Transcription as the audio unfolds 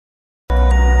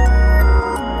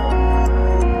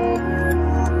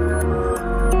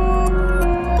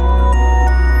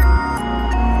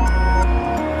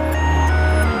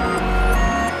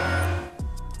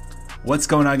What's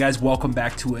going on, guys? Welcome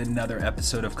back to another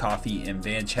episode of Coffee and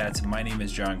Van Chats. My name is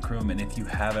John Kroom, and if you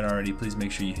haven't already, please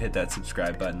make sure you hit that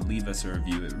subscribe button, leave us a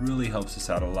review. It really helps us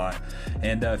out a lot.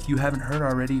 And if you haven't heard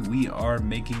already, we are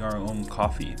making our own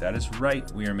coffee. That is right.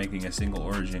 We are making a single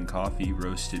origin coffee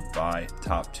roasted by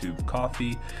Top Tube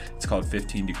Coffee. It's called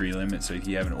 15 Degree Limit, so if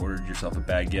you haven't ordered yourself a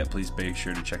bag yet, please make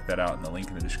sure to check that out in the link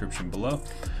in the description below.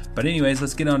 But anyways,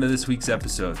 let's get on to this week's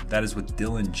episode. That is with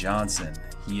Dylan Johnson.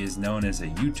 He is known as a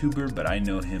YouTuber, but I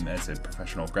know him as a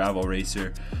professional gravel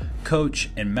racer, coach,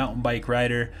 and mountain bike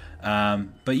rider.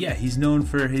 But yeah, he's known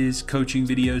for his coaching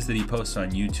videos that he posts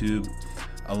on YouTube,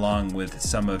 along with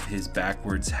some of his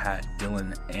backwards hat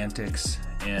Dylan antics.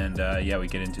 And yeah, we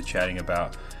get into chatting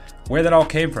about where that all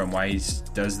came from, why he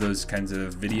does those kinds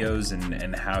of videos,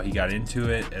 and how he got into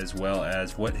it, as well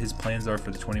as what his plans are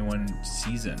for the 21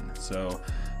 season. So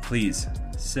please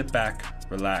sit back,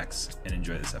 relax, and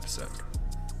enjoy this episode.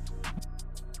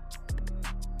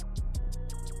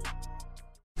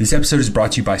 This episode is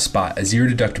brought to you by Spot, a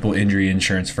zero-deductible injury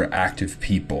insurance for active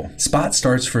people. Spot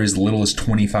starts for as little as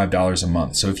 $25 a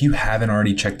month, so if you haven't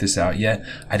already checked this out yet,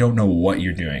 I don't know what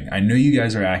you're doing. I know you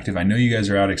guys are active, I know you guys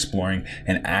are out exploring,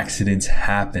 and accidents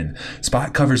happen.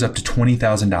 Spot covers up to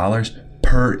 $20,000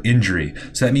 per injury.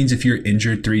 So that means if you're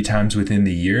injured 3 times within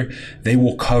the year, they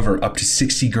will cover up to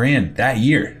 $60,000 that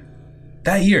year.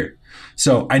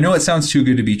 So I know it sounds too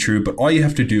good to be true, but all you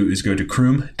have to do is go to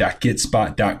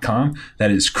kroom.getspot.com.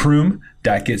 That is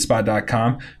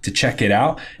kroom.getspot.com to check it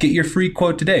out. Get your free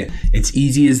quote today. It's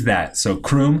easy as that. So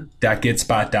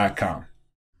kroom.getspot.com.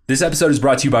 This episode is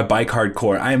brought to you by Bike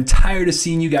Hardcore. I am tired of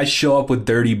seeing you guys show up with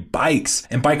dirty bikes,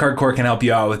 and Bike Hardcore can help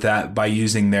you out with that by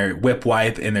using their whip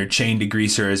wipe and their chain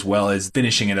degreaser, as well as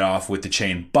finishing it off with the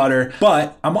chain butter.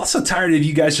 But I'm also tired of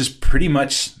you guys just pretty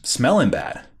much smelling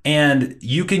bad. And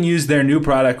you can use their new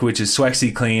product, which is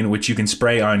Swexy Clean, which you can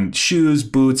spray on shoes,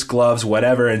 boots, gloves,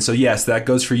 whatever. And so yes, that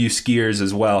goes for you skiers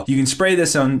as well. You can spray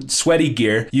this on sweaty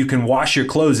gear. You can wash your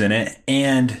clothes in it,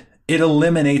 and it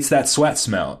eliminates that sweat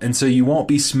smell. And so you won't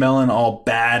be smelling all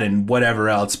bad and whatever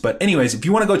else. But anyways, if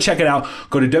you want to go check it out,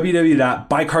 go to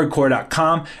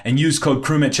www.bikehardcore.com and use code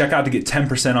Kroom at checkout to get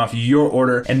 10% off your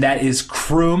order. And that is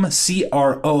Kroom,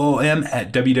 Kroom,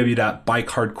 at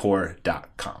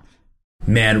www.bikehardcore.com.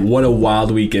 Man, what a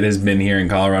wild week it has been here in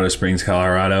Colorado Springs,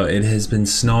 Colorado. It has been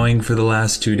snowing for the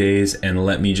last 2 days, and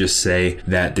let me just say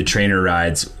that the trainer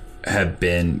rides have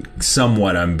been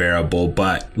somewhat unbearable,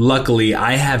 but luckily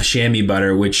I have chamois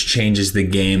butter, which changes the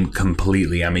game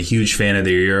completely. I'm a huge fan of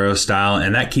the Euro style,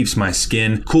 and that keeps my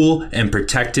skin cool and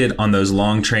protected on those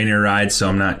long trainer rides, so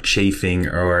I'm not chafing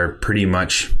or pretty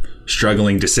much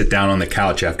struggling to sit down on the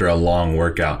couch after a long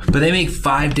workout. But they make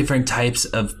 5 different types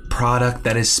of product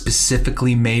that is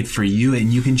specifically made for you,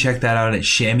 and you can check that out at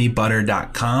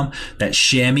chamoisbutter.com. That's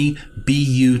chamois,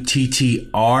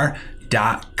 BUTTR.com.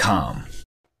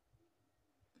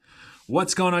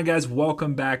 What's going on, guys?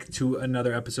 Welcome back to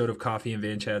another episode of Coffee and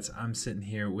Van Chats. I'm sitting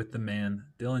here with the man,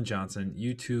 Dylan Johnson,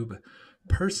 YouTube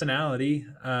personality,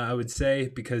 I would say,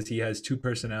 because he has 2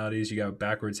 personalities. You got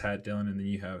backwards hat Dylan, and then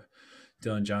you have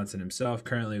Dylan Johnson himself.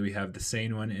 Currently, we have the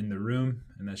sane one in the room,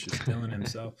 and that's just Dylan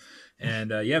himself.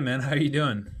 And yeah, man, how are you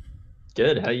doing?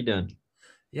 Good. How you doing?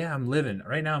 Yeah, I'm living.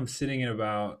 Right now, I'm sitting in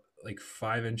about like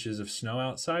 5 inches of snow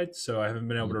outside, so I haven't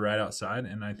been able to ride outside.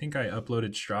 And I think I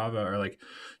uploaded Strava, or like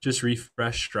just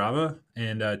refreshed Strava.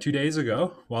 And 2 days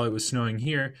ago, while it was snowing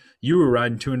here, you were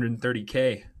riding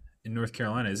 230K in North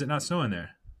Carolina. Is it not snowing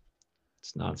there?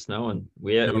 It's not snowing.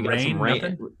 We got some rain.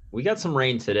 Nothing? We got some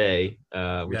rain today,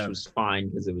 which was fine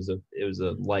because it was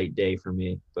a light day for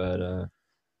me. But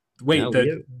wait, no,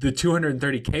 the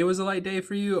 230K was a light day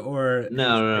for you, or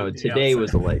no. Today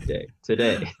was a light day.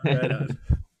 Today. Right on.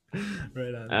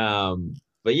 Right on.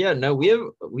 But yeah, no, we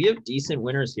have decent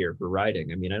winters here for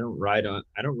riding. I mean, I don't ride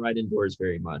indoors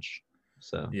very much,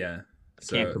 so yeah, I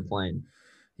can't complain.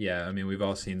 Yeah, I mean, we've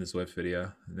all seen the Zwift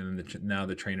video, and then now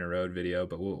the Trainer Road video,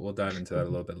 but we'll dive into that a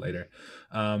little bit later.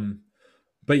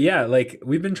 But yeah, like,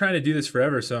 we've been trying to do this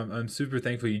forever, so I'm super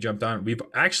thankful you jumped on. We've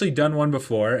actually done one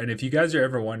before, and if you guys are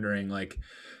ever wondering, like,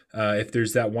 if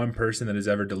there's that one person that has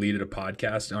ever deleted a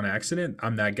podcast on accident,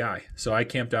 I'm that guy. So I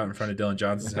camped out in front of Dylan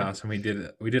Johnson's house, and we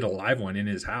did a live one in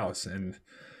his house, and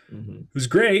it was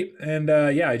great. And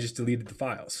yeah, I just deleted the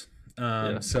files.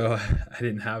 So I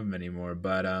didn't have them anymore,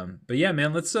 but yeah,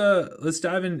 man, let's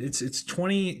dive in. It's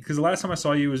 20, because the last time I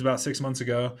saw you was about 6 months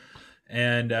ago,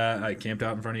 and I camped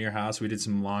out in front of your house. We did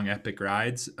some long epic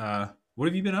rides. What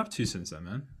have you been up to since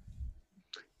then,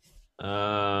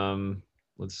 man?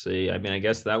 Let's see. I mean, I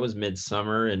guess that was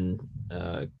midsummer, and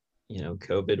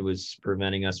COVID was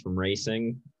preventing us from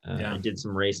racing. I Yeah. did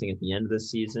some racing at the end of the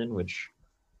season, which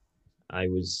I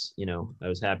was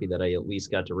happy that I at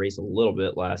least got to race a little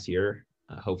bit last year,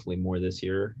 hopefully more this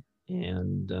year,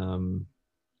 and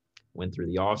went through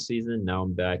the off season. Now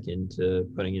I'm back into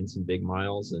putting in some big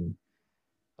miles and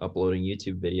uploading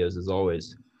YouTube videos as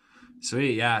always.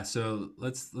 Sweet, yeah. So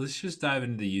let's just dive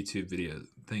into the YouTube video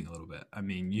thing a little bit. I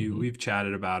mean, Mhm. we've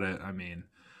chatted about it. I mean,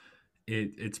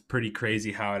 it's pretty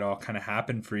crazy how it all kind of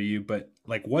happened for you. But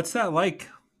like, what's that like?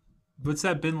 What's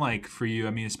that been like for you?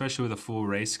 I mean, especially with a full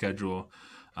race schedule,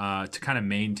 to kind of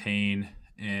maintain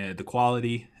the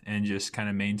quality and just kind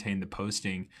of maintain the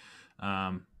posting.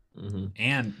 Um, Mhm.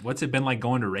 and what's it been like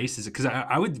going to races? Because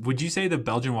I would you say the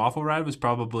Belgian waffle ride was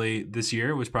probably this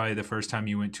year was probably the first time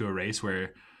you went to a race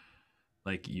where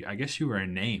like I guess you were a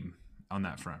name on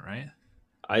that front, right?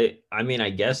 I mean, I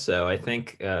guess so. I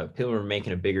think people were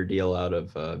making a bigger deal out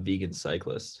of vegan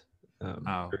cyclist.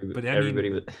 Oh, but I Everybody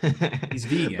mean, was, he's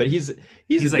but vegan. he's a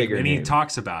He's like, bigger and he name.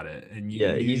 talks about it, and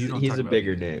Yeah, you don't he's talk a about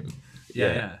bigger vegan. name. Yeah,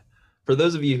 Yeah. yeah, For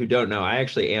those of you who don't know, I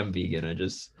actually am vegan.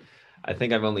 I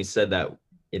think I've only said that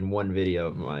in one video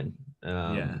of mine.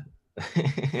 yeah.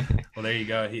 Well, there you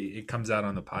go. It comes out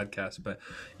on the podcast, but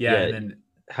yeah, Yeah. and then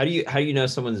How do you know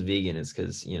someone's vegan? Is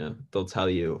because they'll tell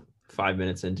you 5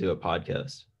 minutes into a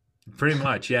podcast. pretty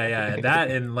much, yeah, yeah.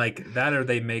 That and like that, or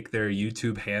they make their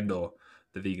YouTube handle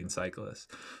the vegan cyclist.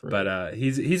 But Right.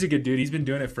 he's a good dude. He's been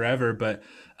doing it forever. But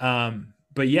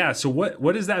yeah. So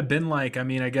what has that been like? I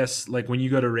mean, I guess like when you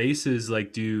go to races,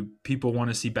 like do people want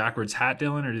to see backwards hat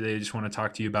Dylan, or do they just want to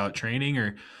talk to you about training,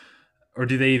 or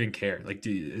do they even care? Like,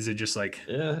 is it just like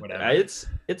Yeah, whatever?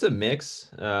 it's a mix.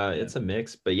 Yeah. It's a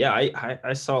mix. But yeah,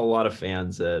 I saw a lot of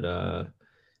fans at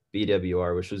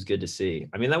BWR, which was good to see.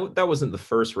 I mean, that wasn't the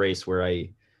first race where I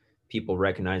people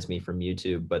recognized me from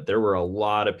YouTube, but there were a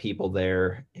lot of people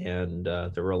there, and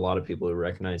there were a lot of people who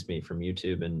recognized me from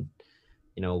YouTube, and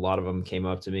a lot of them came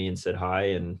up to me and said hi,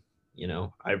 and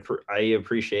I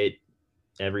appreciate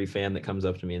every fan that comes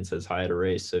up to me and says hi at a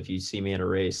race. So if you see me at a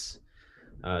race,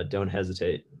 don't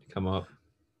hesitate to come up.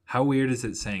 How weird is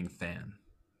it saying fan?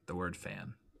 The word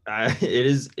fan. It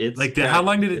is. Like, how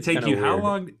long did it It's take kind of you?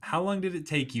 weird. How long did it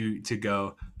take you to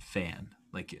go fan?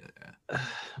 Like,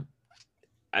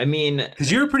 I mean,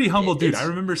 because you're a pretty humble dude. I it's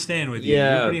remember staying with you. You're a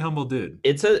yeah. pretty humble dude.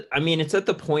 I mean, it's at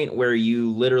the point where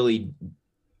you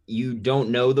don't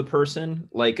know the person,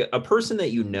 like a person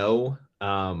that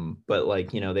but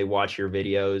like they watch your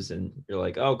videos and you're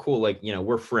like, oh, cool, like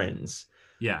we're friends.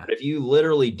 Yeah, But if you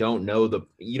literally don't know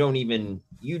you don't even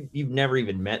you've never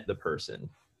even met the person,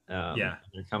 yeah,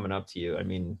 they're coming up to you. I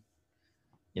mean,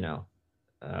 you know,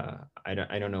 I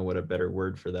don't know what a better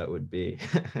word for that would be.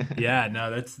 yeah. No,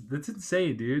 that's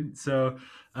insane, dude. So,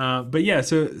 but yeah,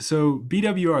 so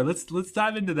BWR. Let's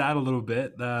dive into that a little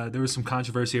bit. There was some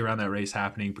controversy around that race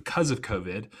happening because of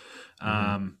COVID.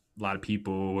 Mhm. A lot of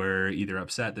people were either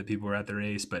upset that people were at the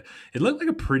race, but it looked like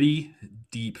a pretty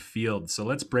deep field. So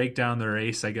let's break down the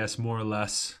race, I guess, more or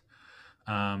less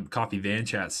coffee van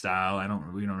chat style.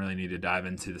 We don't really need to dive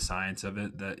into the science of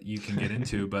it that you can get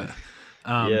into, but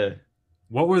um, Yeah.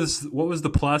 what was the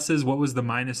pluses, what was the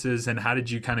minuses, and how did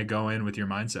you kind of go in with your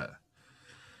mindset?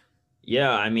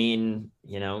 Yeah, I mean,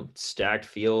 stacked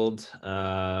field,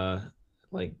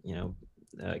 like,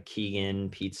 Keegan,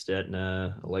 Pete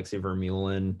Stetna, Alexei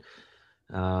Vermeulen,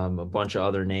 a bunch of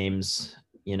other names,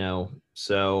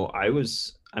 So I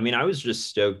was just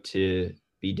stoked to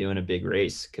be doing a big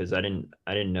race because I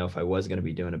didn't know if I was going to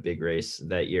be doing a big race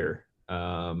that year.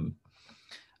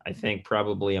 I think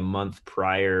probably a month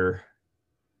prior,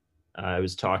 I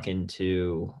was talking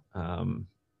to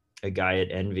a guy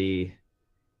at Envy,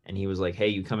 and he was like, "Hey,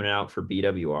 you coming out for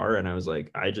BWR?" And I was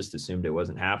like, "I just assumed it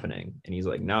wasn't happening." And he's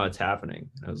like, "No, it's happening."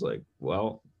 And I was like,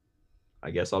 "Well, I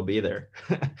guess I'll be there."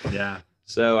 Yeah.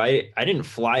 So I didn't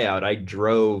fly out. I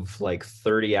drove like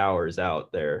 30 hours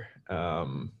out there,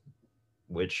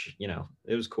 which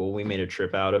it was cool. We made a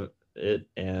trip out of it,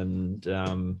 and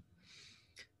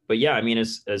but yeah, I mean,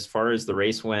 as far as the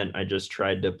race went, I just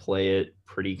tried to play it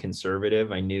pretty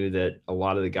conservative. I knew that a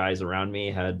lot of the guys around me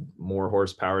had more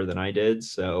horsepower than I did,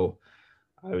 so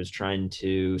I was trying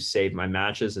to save my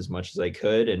matches as much as I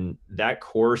could. And that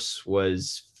course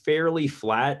was fairly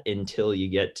flat until you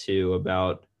get to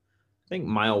about, I think,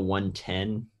 mile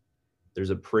 110. There's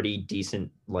a pretty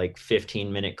decent, like,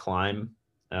 15-minute climb.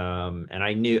 And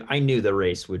I knew the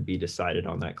race would be decided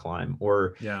on that climb,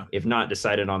 or Yeah. if not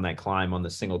decided on that climb, on the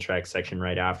single track section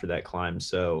right after that climb.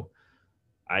 So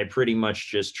I pretty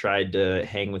much just tried to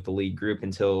hang with the lead group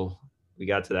until we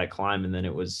got to that climb, and then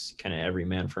it was kind of every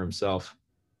man for himself.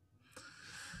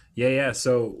 Yeah, yeah.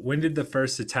 So when did the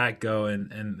first attack go,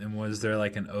 and was there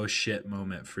like an oh shit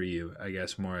moment for you? I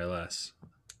guess more or less.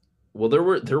 Well, there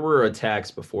were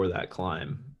attacks before that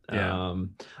climb. Yeah,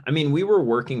 I mean, we were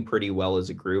working pretty well as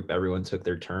a group. Everyone took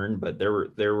their turn, but there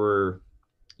were,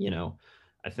 you know,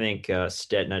 I think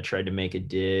Stetna tried to make a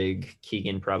dig.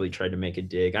 Keegan probably tried to make a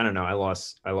dig. I don't know. I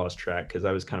lost track because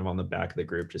I was kind of on the back of the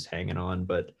group, just hanging on.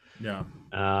 But yeah,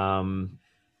 um,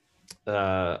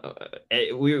 uh,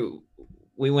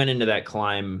 we went into that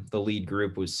climb. The lead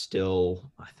group was still,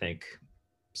 I think,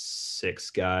 6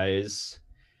 guys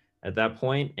at that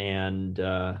point, and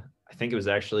I think it was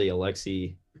actually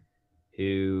Alexi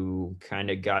who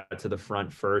kind of got to the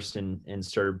front first and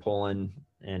started pulling,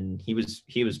 and he was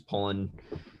pulling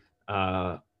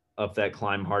uh, up that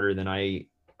climb harder than I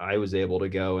was able to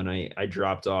go, and I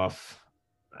dropped off.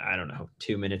 I don't know,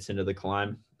 2 minutes into the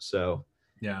climb. So,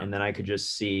 yeah. and then I could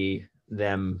just see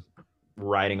them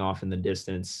riding off in the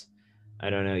distance. I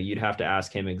don't know. You'd have to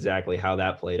ask him exactly how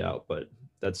that played out, but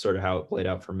that's sort of how it played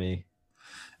out for me.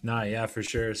 Nah, yeah, for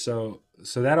sure. So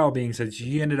that all being said,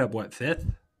 you ended up what, fifth,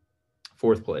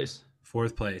 Fourth place.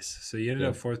 fourth place. So you ended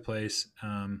up Yep. fourth place,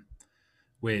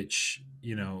 which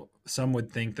some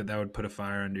would think that that would put a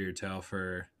fire under your tail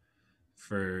for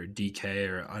DK,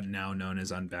 or now known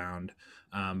as Unbound.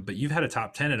 But you've had a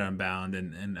top 10 at Unbound,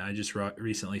 and I just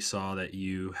recently saw that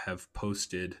you have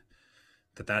posted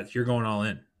that you're going all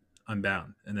in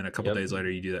Unbound, and then a couple Yep. days later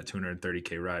you do that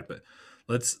 230K ride. But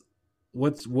let's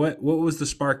what was the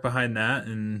spark behind that?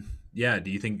 And yeah,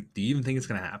 do you even think it's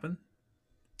going to happen?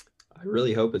 I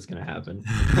really hope it's going to happen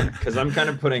because I'm kind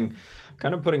of putting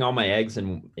all my eggs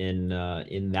in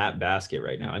that basket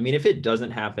right now. I mean, if it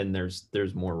doesn't happen,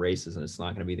 there's more races and it's not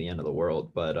going to be the end of the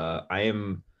world. But I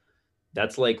am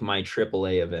that's like my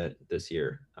AAA event this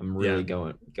year. I'm Yeah, really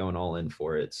going all in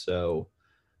for it. So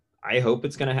I hope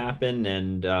it's going to happen,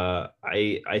 and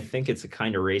I think it's a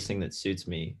kind of racing that suits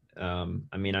me.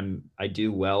 I mean, I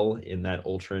do well in that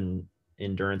ultra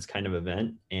endurance kind of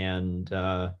event, and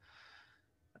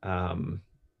um,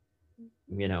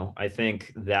 I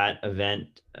think that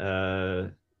event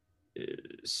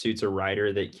suits a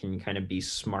rider that can kind of be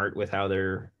smart with how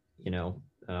they're,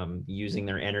 using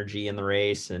their energy in the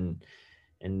race, and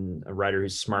a rider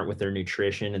who's smart with their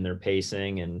nutrition and their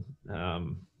pacing, and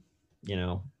you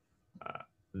know,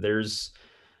 there's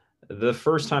the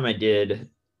first time I did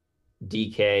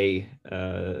DK,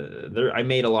 there I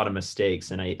made a lot of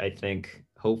mistakes, and I think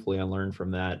hopefully I learned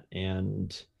from that,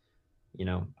 and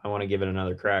I want to give it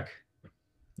another crack.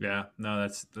 yeah. No,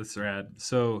 that's rad.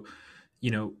 So,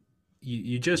 you know,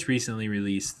 you just recently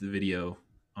released the video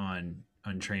on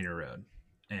Trainer Road,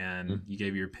 and Mm. you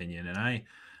gave your opinion, and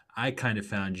I kind of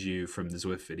found you from the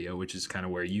Zwift video, which is kind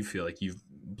of where you feel like you've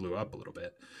blew up a little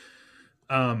bit.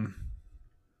 Um,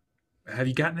 have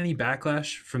you gotten any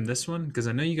backlash from this one? Because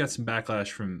I know you got some backlash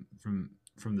from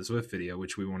the Zwift video,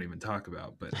 which we won't even talk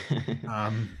about. But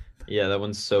um, Yeah, that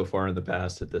one's so far in the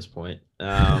past at this point.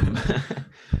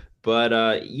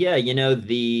 But yeah,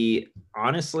 the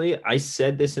honestly, I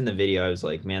said this in the video. I was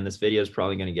like, man, this video is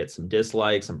probably going to get some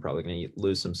dislikes. I'm probably going to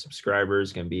lose some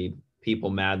subscribers. Going to be people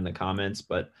mad in the comments.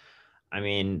 But I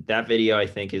mean, that video I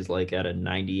think is like at a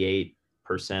 98%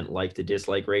 like to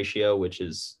dislike ratio, which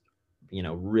is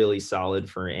really solid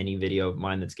for any video of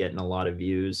mine that's getting a lot of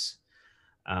views.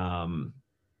 Um,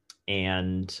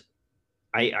 and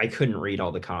I couldn't read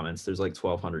all the comments. There's like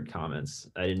 1,200 comments.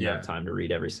 I didn't have yeah, time to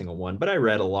read every single one, but I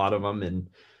read a lot of them, and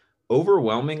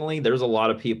overwhelmingly there's a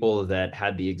lot of people that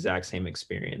had the exact same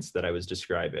experience that I was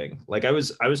describing. Like I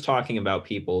was talking about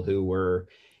people who were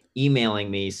emailing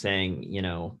me saying,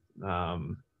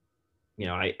 I've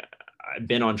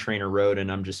been on Trainer Road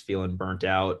and I'm just feeling burnt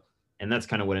out, and that's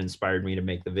kind of what inspired me to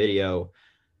make the video.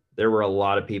 There were a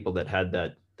lot of people that had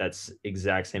that's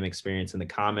exact same experience in the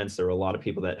comments. There were a lot of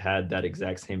people that had that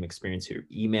exact same experience who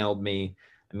emailed me.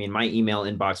 I mean, my email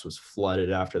inbox was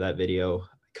flooded after that video. I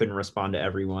couldn't respond to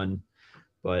everyone,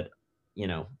 but you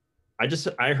know, I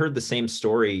heard the same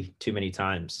story too many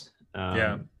times.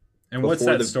 yeah. And what's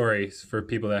Before that the story for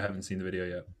people that haven't seen the video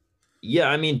yet? Yeah,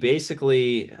 I mean,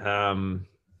 basically,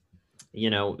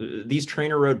 these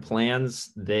Trainer Road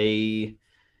plans,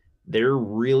 they're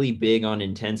really big on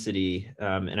intensity.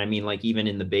 And I mean, like even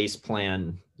in the base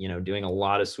plan, doing a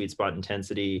lot of sweet spot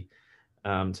intensity,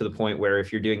 to the point where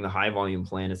if you're doing the high volume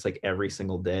plan, it's like every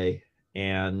single day.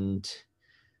 And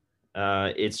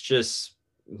it's just,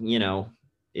 you know,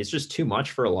 it's just too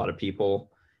much for a lot of people.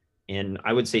 And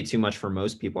I would say too much for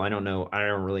most people. I don't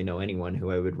really know anyone who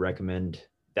I would recommend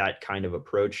that kind of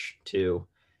approach to.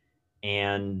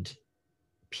 And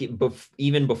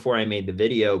even before I made the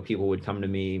video, people would come to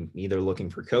me either looking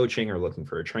for coaching or looking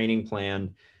for a training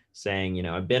plan, saying,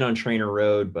 I've been on Trainer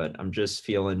Road, but I'm just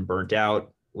feeling burnt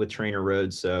out with Trainer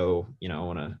Road. So, I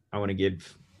want to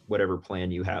give whatever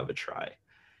plan you have a try.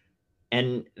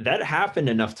 And that happened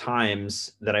enough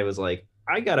times that I was like,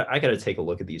 I gotta take a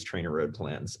look at these Trainer Road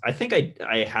plans. I think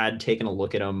I had taken a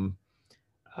look at them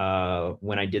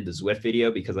when I did the Zwift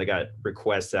video, because I got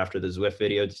requests after the Zwift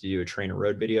video to do a Trainer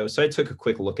Road video. So I took a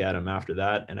quick look at them after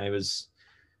that, and I was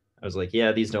like,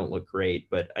 yeah, these don't look great,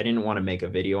 but I didn't want to make a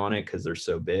video on it because they're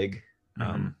so big.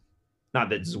 Mm-hmm. Not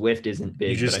that Zwift isn't big.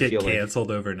 You just but get I feel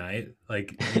canceled overnight.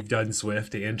 Like you've done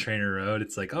Zwift and Trainer Road.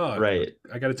 It's like, oh, right.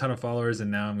 I got a ton of followers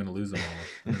and now I'm going to lose them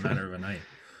all in a matter of a night.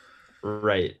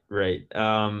 Right.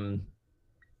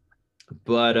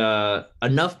 But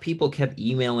enough people kept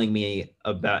emailing me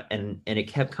about, and it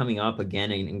kept coming up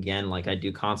again and again. Like I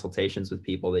do consultations with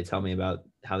people. They tell me about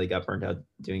how they got burned out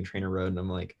doing Trainer Road. And I'm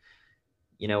like,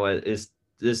 you know what,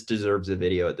 this deserves a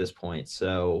video at this point.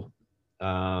 So,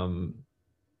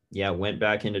 yeah, went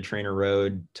back into Trainer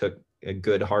Road, took a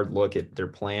good hard look at their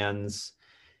plans,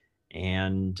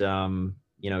 and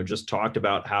just talked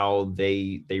about how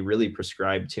they really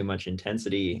prescribe too much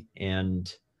intensity.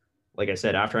 And like I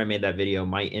said, after I made that video,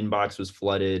 my inbox was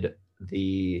flooded.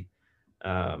 The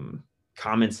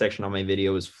comment section on my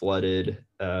video was flooded.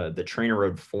 The Trainer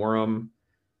Road forum,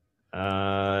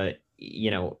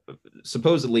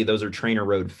 supposedly those are Trainer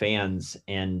Road fans,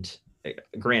 and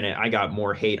granted, I got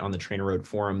more hate on the Trainer Road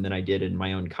forum than I did in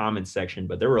my own comments section,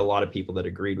 but there were a lot of people that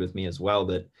agreed with me as well,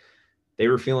 that they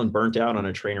were feeling burnt out on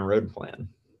a Trainer Road plan.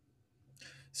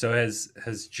 So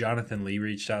has Jonathan Lee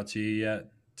reached out to you yet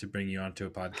to bring you onto a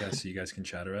podcast so you guys can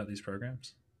chat about these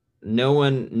programs? No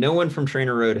one from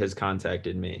Trainer Road has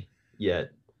contacted me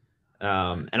yet.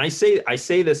 And I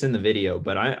say this in the video,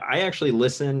 but I actually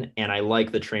listen and I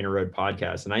like the Trainer Road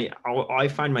podcast, and I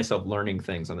find myself learning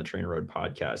things on the Trainer Road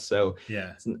podcast. So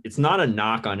yeah, it's not a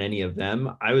knock on any of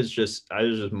them. I was just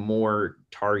more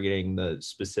targeting the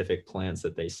specific plans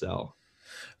that they sell.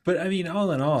 But I mean,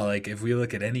 all in all, like if we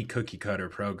look at any cookie cutter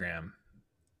program,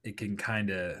 it can kind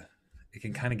of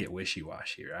get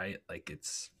wishy-washy, right? Like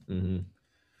it's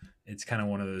kind of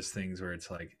one of those things where it's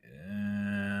like,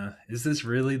 is this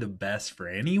really the best for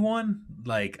anyone?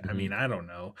 Like, I mean, I don't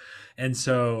know. And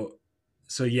so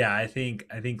yeah, I think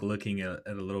looking at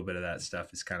a little bit of that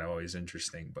stuff is kind of always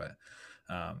interesting,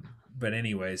 but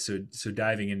anyway, so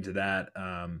diving into that,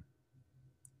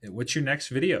 what's your next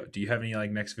video? Do you have any like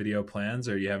next video plans,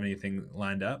 or do you have anything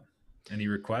lined up? Any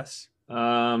requests?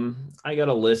 I got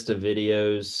a list of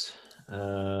videos.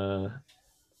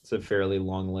 It's a fairly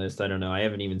long list. I don't know. I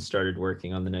haven't even started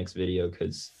working on the next video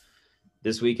because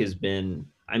this week has been,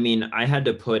 I had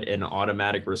to put an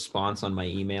automatic response on my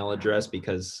email address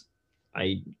because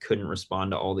I couldn't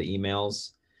respond to all the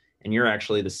emails. And you're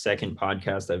actually the second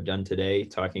podcast I've done today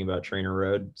talking about Trainer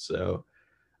Road. So,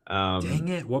 dang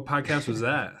it. What podcast was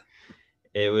that?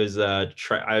 It was,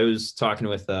 I was talking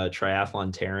with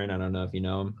Triathlon Taryn. I don't know if you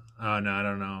know him. Oh no, I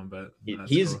don't know him, but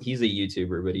he's a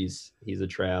YouTuber, but he's a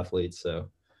triathlete. So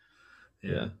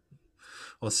yeah.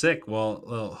 Well, sick.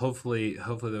 Well, hopefully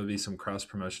there'll be some cross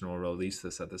promotion. We'll release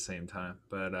this at the same time.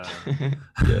 But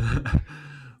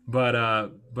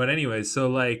but anyway, so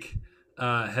like,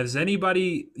 has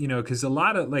anybody, because a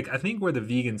lot of like, I think where the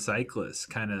vegan cyclist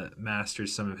kind of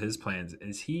masters some of his plans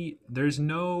is there's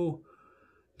no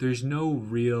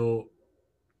real,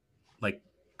 like,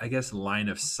 I guess, line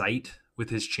of sight with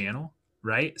his channel,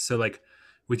 right? So like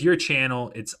with your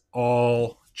channel, it's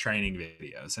all training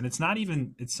videos, and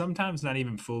it's sometimes not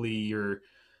even fully your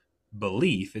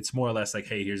belief. It's more or less like,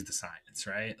 hey, here's the science,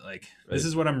 right? Like, this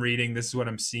is what I'm reading, this is what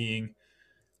I'm seeing,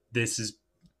 this is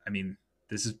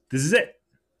it.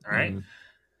 All right.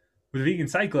 With Vegan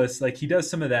Cyclist, like, he does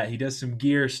some of that. He does some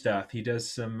gear stuff. He does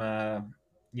some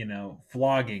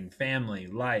vlogging, family,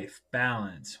 life,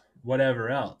 balance, whatever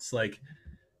else. Like,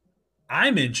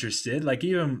 I'm interested, like,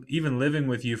 even living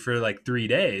with you for like 3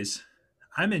 days,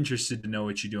 I'm interested to know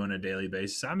what you do on a daily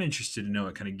basis. I'm interested to know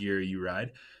what kind of gear you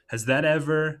ride. Has that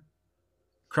ever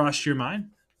crossed your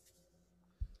mind?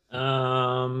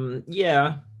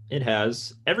 Yeah, it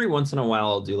has. Every once in a while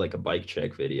I'll do like a bike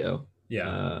check video.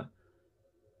 Yeah.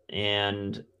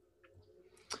 And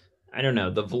I don't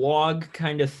know, the vlog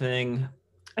kind of thing.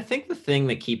 I think the thing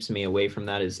that keeps me away from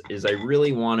that is I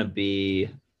really want to be,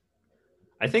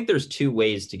 I think there's two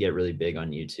ways to get really big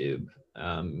on YouTube.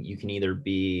 You can either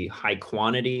be high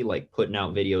quantity, like putting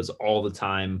out videos all the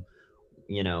time,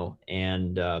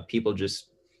 and people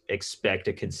just expect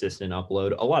a consistent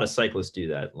upload. A lot of cyclists do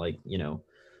that. Like,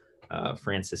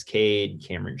 Francis Cade,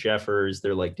 Cameron Jeffers.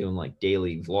 They're like doing like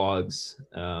daily vlogs.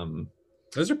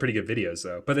 Those are pretty good videos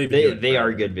though, but they've been They doing it they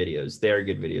are forever. good videos. They are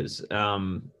good videos.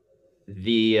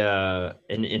 The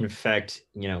and in fact,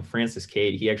 you know, Francis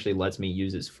Cade, he actually lets me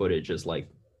use his footage as like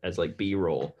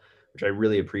B-roll, which I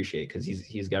really appreciate because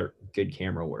he's got good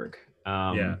camera work.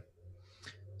 Yeah.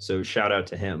 So shout out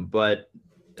to him. But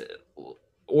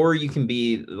or you can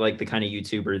be like the kind of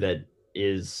YouTuber that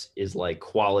is like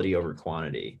quality over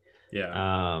quantity.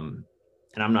 Yeah. And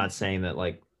I'm not saying that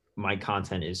like my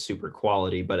content is super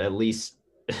quality, but at least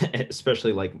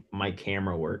especially like my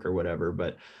camera work or whatever,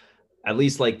 but at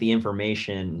least like the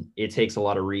information, it takes a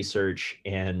lot of research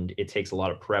and it takes a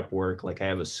lot of prep work. Like I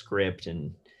have a script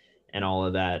and all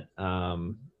of that.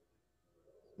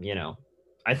 You know,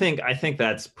 I think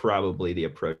that's probably the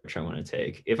approach I want to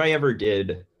take. If I ever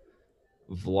did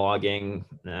vlogging,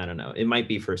 I don't know, it might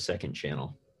be for a second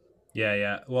channel. Yeah,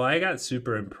 yeah. Well, I got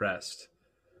super impressed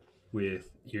with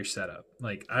your setup.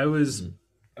 Like I was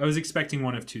expecting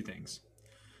one of two things.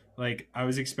 Like I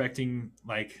was expecting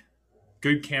like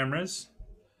good cameras,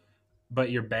 but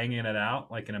you're banging it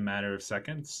out like in a matter of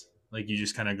seconds. Like you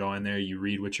just kind of go in there, you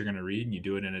read what you're going to read and you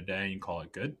do it in a day and you call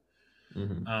it good.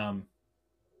 Mm-hmm. Um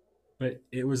but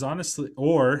it was honestly,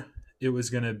 or it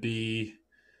was going to be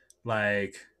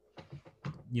like,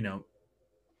 you know,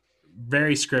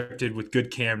 very scripted with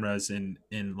good cameras in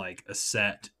like a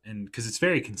set, and because it's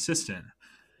very consistent.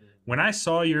 When I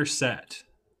saw your set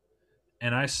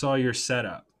and I saw your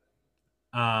setup,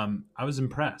 I was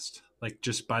impressed, like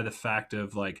just by the fact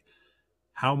of like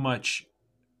how much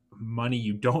money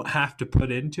you don't have to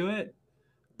put into it,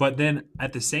 but then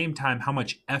at the same time how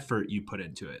much effort you put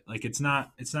into it. Like it's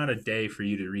not a day for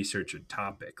you to research a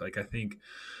topic. Like I think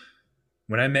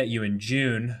when I met you in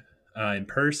June in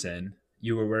person,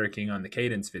 you were working on the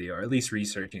cadence video, or at least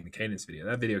researching the cadence video.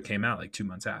 That video came out like 2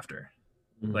 months after.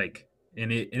 Mm-hmm. Like,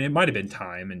 and it might have been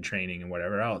time and training and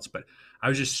whatever else, but I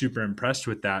was just super impressed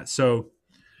with that. So,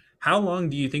 how long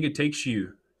do you think it takes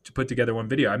you to put together one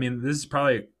video? I mean, this is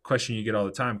probably a question you get all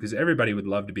the time because everybody would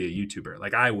love to be a YouTuber.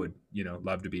 Like I would,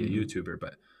 love to be a Mm-hmm. YouTuber,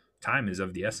 but time is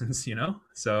of the essence.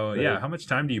 So, yeah, Right. how much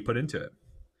time do you put into it?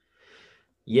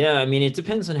 Yeah, I mean, it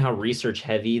depends on how research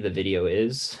heavy the video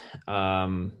is.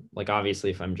 Like obviously,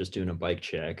 if I'm just doing a bike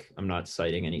check, I'm not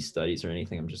citing any studies or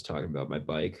anything. I'm just talking about my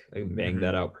bike. I can bang Mm-hmm.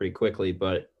 that out pretty quickly.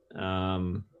 But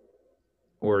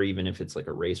or even if it's like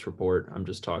a race report, I'm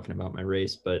just talking about my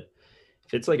race. But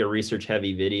if it's like a research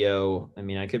heavy video, I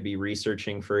mean, I could be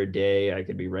researching for a day. I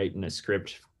could be writing a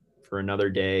script for another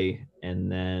day,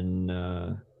 and then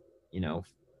you know,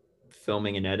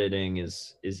 filming and editing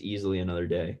is easily another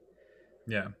day.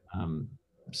 Yeah. Um,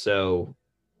 so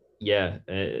yeah,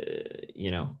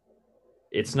 you know,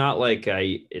 it's not like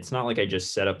I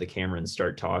just set up the camera and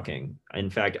start talking. In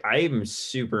fact, I am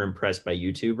super impressed by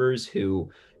YouTubers who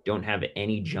don't have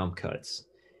any jump cuts.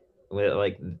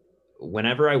 Like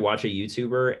whenever I watch a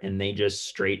YouTuber and they just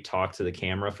straight talk to the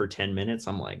camera for 10 minutes,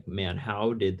 I'm like, man,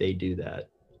 how did they do that?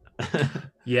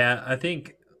 Yeah, I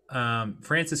think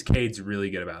Francis Cade's really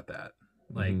good about that.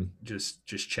 Like Mhm.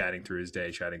 just chatting through his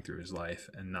day, chatting through his life,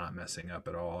 and not messing up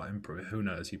at all. And who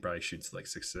knows? He probably shoots like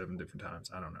 6, 7 different times.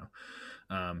 I don't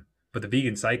know. But the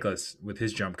vegan cyclist with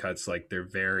his jump cuts, like they're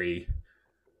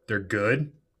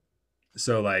good.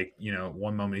 So like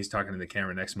one moment he's talking to the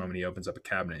camera, next moment he opens up a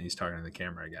cabinet and he's talking to the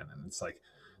camera again, and it's like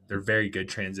they're very good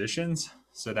transitions.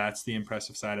 So that's the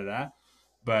impressive side of that.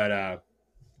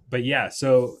 But yeah,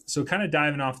 so kind of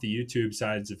diving off the YouTube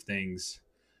sides of things,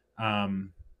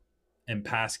 um, and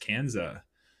past Kanza,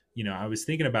 I was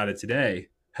thinking about it today.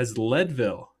 Has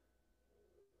Leadville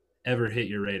ever hit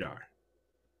your radar?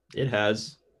 It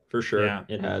has, for sure. Yeah,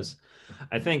 It has.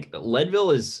 I think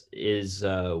Leadville is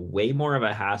way more of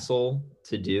a hassle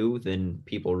to do than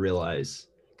people realize.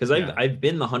 Because I've yeah, I've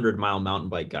been the 100-mile mountain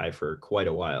bike guy for quite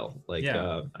a while. Like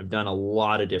yeah. I've done a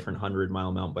lot of different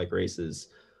 100-mile mountain bike races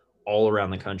all around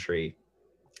the country.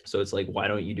 So it's like, why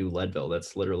don't you do Leadville?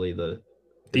 That's literally the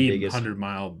The biggest,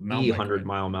 100-mile the mountain bike hundred ride.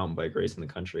 mile mountain bike race in the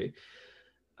country.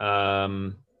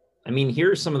 Um, I mean,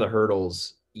 here's some of the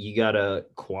hurdles. You gotta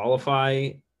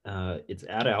qualify. It's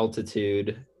at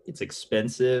altitude. It's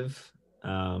expensive.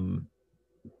 Um,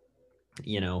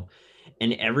 you know,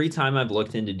 and every time I've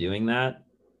looked into doing that,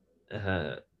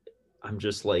 uh, I'm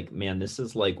just like, man, this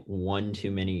is like one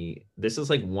too many. This is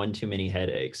like one too many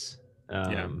headaches.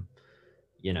 Yeah, Um,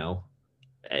 you know,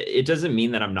 it doesn't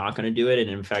mean that I'm not going to do it. And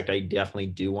in fact, I definitely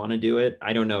do want to do it.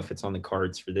 I don't know if it's on the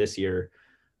cards for this year,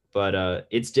 but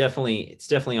it's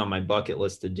definitely on my bucket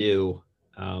list to do.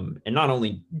 And not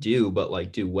only do, but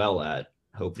like do well at,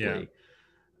 yeah, hopefully.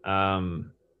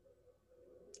 Um,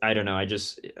 I don't know.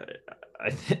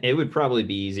 It would probably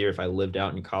be easier if I lived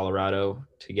out in Colorado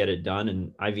to get it done.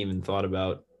 And I've even thought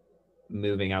about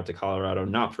moving out to Colorado,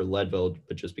 not for Leadville,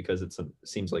 but just because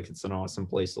seems like it's an awesome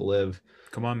place to live.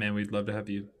 Come on, man. We'd love to have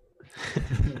you.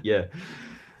 Yeah.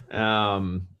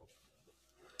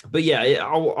 But yeah,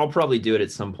 I'll probably do it at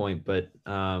some point, but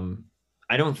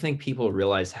I don't think people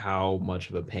realize how much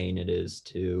of a pain it is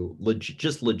to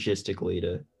just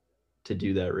logistically to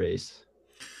do that race.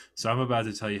 So I'm about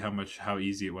to tell you how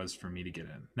easy it was for me to get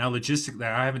in. Now, logistically,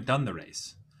 I haven't done the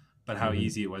race, but how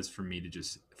easy it was for me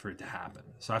for it to happen.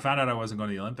 So I found out I wasn't going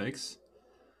to the Olympics,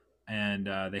 and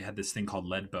they had this thing called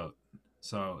Lead Boat.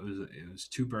 So it was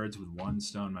two birds with one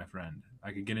stone, my friend.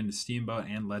 I could get into Steamboat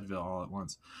and Leadville all at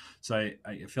once. So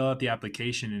I fill out the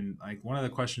application, and like one of the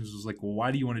questions was like, well,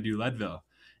 why do you want to do Leadville?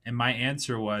 And my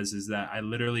answer is that I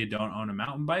literally don't own a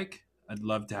mountain bike. I'd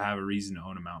love to have a reason to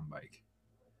own a mountain bike.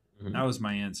 That was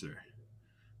my answer.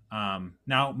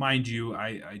 Now, mind you,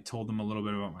 I told them a little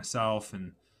bit about myself,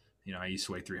 and I used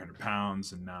to weigh 300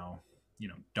 pounds, and now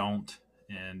don't.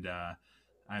 And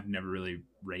I've never really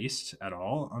raced at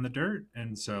all on the dirt,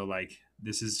 and so like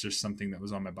this is just something that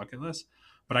was on my bucket list.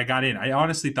 But I got in. I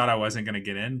honestly thought I wasn't going to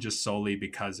get in just solely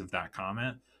because of that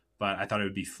comment, but I thought it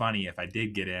would be funny if I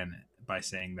did get in by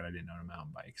saying that I didn't own a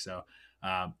mountain bike. So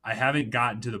I haven't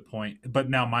gotten to the point,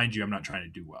 but now mind you, I'm not trying to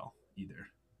do well either.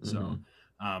 So,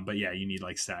 but yeah, you need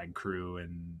like SAG crew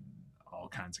and all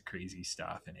kinds of crazy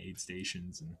stuff and aid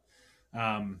stations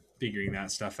and figuring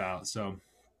that stuff out. So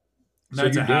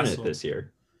that's you're doing it this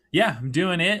year. Yeah, I'm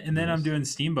doing it, and then I'm doing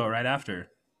Steamboat right after.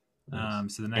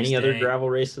 Nice. So the next Any other gravel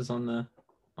races on the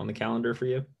calendar for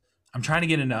you? I'm trying to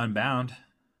get into Unbound.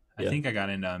 I think I got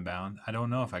into Unbound. I don't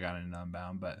know if I got into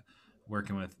Unbound, but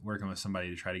working with somebody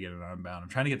to try to get it Unbound. I'm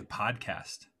trying to get the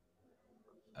podcast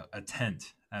a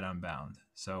tent at Unbound,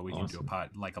 so we can do a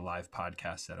live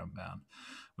podcast at Unbound,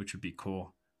 which would be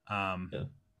cool.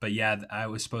 But yeah, I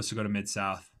was supposed to go to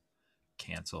Mid-South,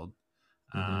 canceled.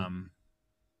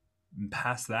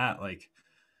 Past that, like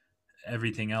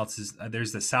everything else is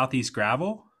there's the Southeast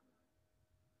Gravel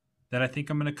that I think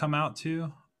I'm going to come out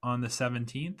to on the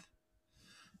 17th.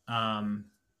 Ben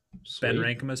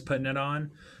Rankema's putting it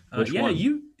on. Which one?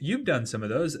 You've done some of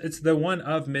those. It's the one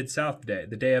of Mid-South Day,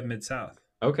 the day of Mid-South.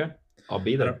 Okay, I'll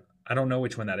be there. I don't know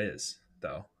which one that is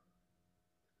though.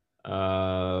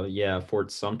 Yeah, Fort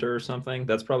Sumter or something.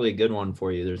 That's probably a good one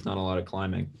for you. There's not a lot of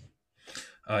climbing.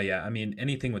 Oh yeah, I mean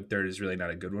anything with dirt is really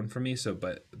not a good one for me. So,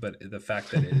 but the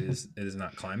fact that it is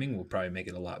not climbing will probably make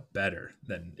it a lot better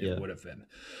than it would have been.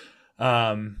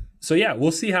 So yeah,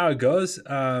 we'll see how it goes.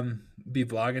 Be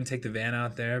vlogging, take the van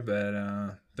out there,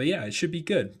 but yeah, it should be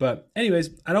good. But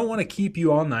anyways, I don't want to keep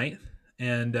you all night,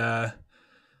 and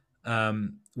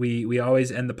we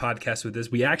always end the podcast with this.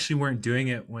 We actually weren't doing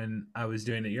it when I was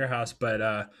doing it at your house,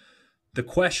 but the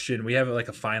question, we have like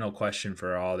a final question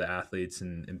for all the athletes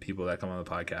and people that come on the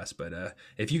podcast. But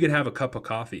if you could have a cup of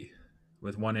coffee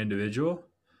with one individual,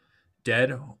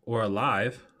 dead or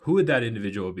alive, who would that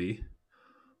individual be?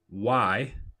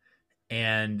 Why?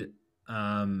 And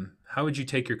how would you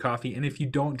take your coffee? And if you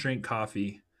don't drink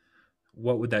coffee,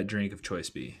 what would that drink of choice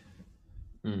be?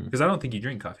 Because I don't think you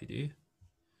drink coffee, do you?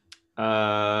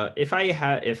 If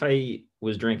I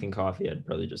was drinking coffee, I'd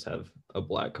probably just have a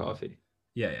black coffee.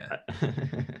 Yeah.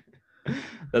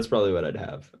 That's probably what I'd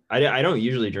have. I don't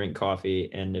usually drink coffee,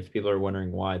 and if people are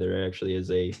wondering why, there actually is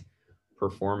a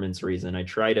performance reason. I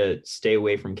try to stay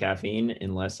away from caffeine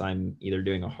unless I'm either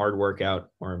doing a hard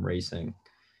workout or I'm racing,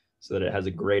 so that it has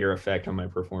a greater effect on my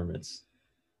performance.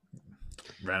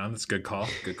 Right on. That's a good call.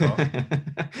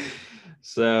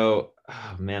 So,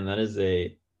 that's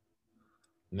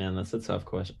a tough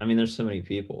question. I mean, there's so many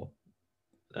people.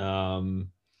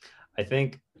 I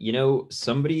think,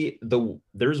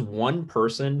 there's one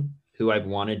person who I've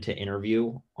wanted to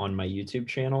interview on my YouTube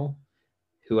channel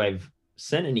who I've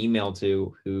sent an email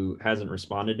to who hasn't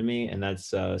responded to me. And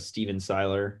that's Steven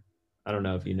Seiler. I don't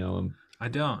know if you know him. I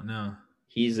don't know.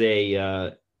 He's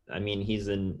he's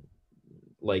in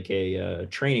like a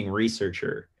training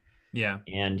researcher. Yeah.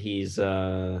 And he's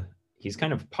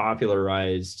kind of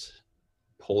popularized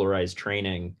polarized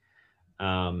training.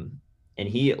 And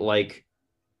he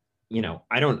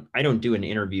I don't do an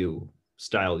interview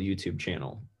style YouTube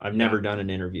channel. I've never done an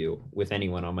interview with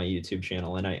anyone on my YouTube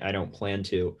channel, and I don't plan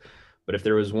to. But if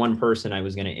there was one person I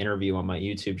was going to interview on my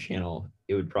YouTube channel,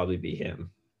 it would probably be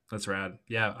him. That's rad.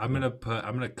 Yeah, I'm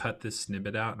gonna cut this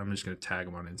snippet out, and I'm just gonna tag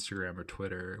him on Instagram or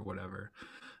Twitter or whatever,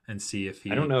 and see if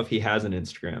he. I don't know if he has an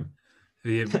Instagram.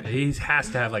 He has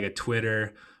to have like a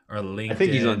Twitter or a LinkedIn. I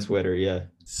think he's on Twitter. Yeah.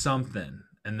 Something.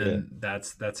 And Yeah. then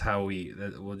that's how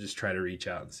we'll just try to reach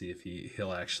out and see if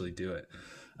he'll actually do it.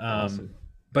 Awesome.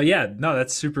 But yeah, no,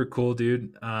 that's super cool,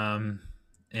 dude.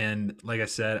 And like I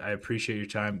said, I appreciate your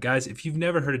time, guys. If you've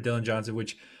never heard of Dylan Johnson,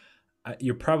 which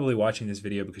you're probably watching this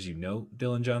video because you know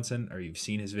Dylan Johnson or you've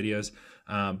seen his videos.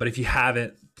 But if you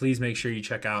haven't, please make sure you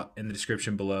check out in the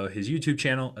description below his YouTube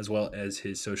channel as well as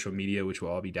his social media, which will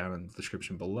all be down in the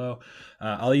description below.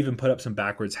 I'll even put up some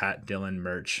backwards hat Dylan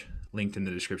merch linked in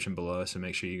the description below. So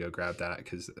make sure you go grab that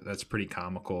because that's a pretty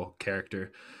comical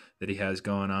character that he has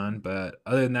going on. But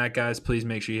other than that, guys, please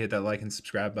make sure you hit that like and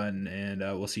subscribe button, and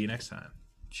we'll see you next time.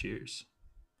 Cheers.